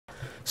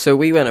So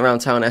we went around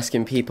town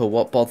asking people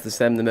what bothers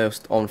them the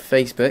most on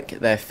Facebook,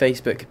 their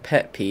Facebook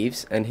pet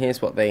peeves, and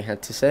here's what they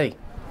had to say.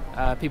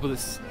 People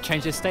that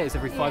change their status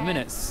every 5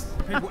 minutes.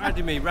 People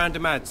adding me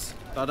random ads.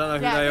 I don't know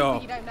who they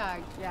are. You don't know.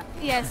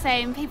 Yeah,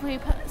 same. People who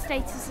put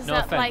statuses No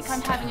up offence. like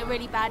I'm having a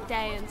really bad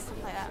day and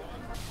stuff like that.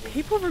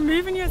 People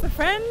removing you as a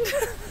friend.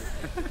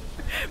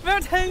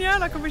 Without telling you,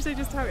 like I wish they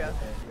just tell you.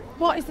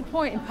 What is the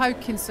point in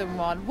poking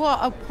someone? What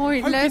a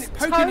pointless,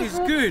 Poking is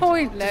total good.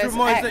 pointless It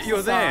reminds that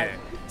you're there.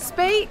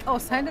 Speak or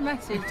send a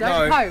message.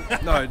 Don't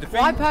poke. No,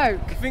 Why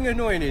poke? The thing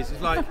annoying is,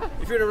 it's like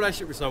if you're in a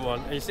relationship with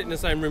someone and you sit in the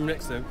same room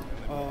next to them.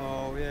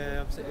 Oh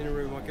yeah, I'm sitting in a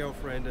room with my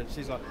girlfriend, and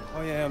she's like,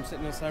 oh yeah, I'm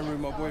sitting in the same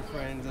room with my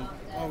boyfriend, and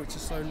oh, it's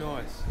just so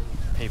nice.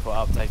 People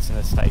updating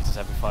their status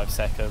every 5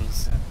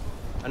 seconds.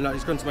 And like,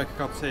 he's gone to make a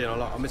cup of tea, and I'm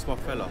like, I miss my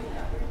fella.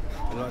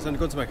 And like, he's only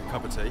gone to make a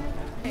cup of tea.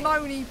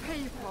 Moany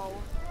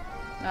people.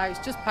 No, it's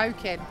just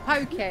poking.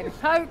 Poke.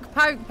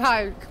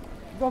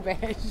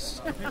 Rubbish.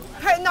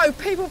 No,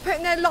 people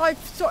putting their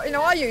life,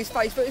 I use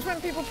Facebook, it's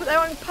when people put their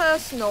own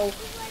personal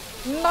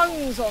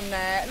moans on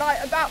there,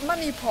 like about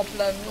money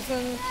problems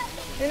and,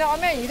 you know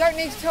what I mean? You don't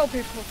need to tell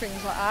people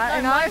things like that,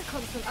 you know?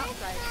 Constant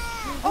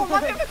updates. Oh,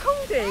 my bit of a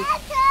Caldy.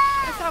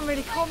 That sounds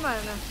really common.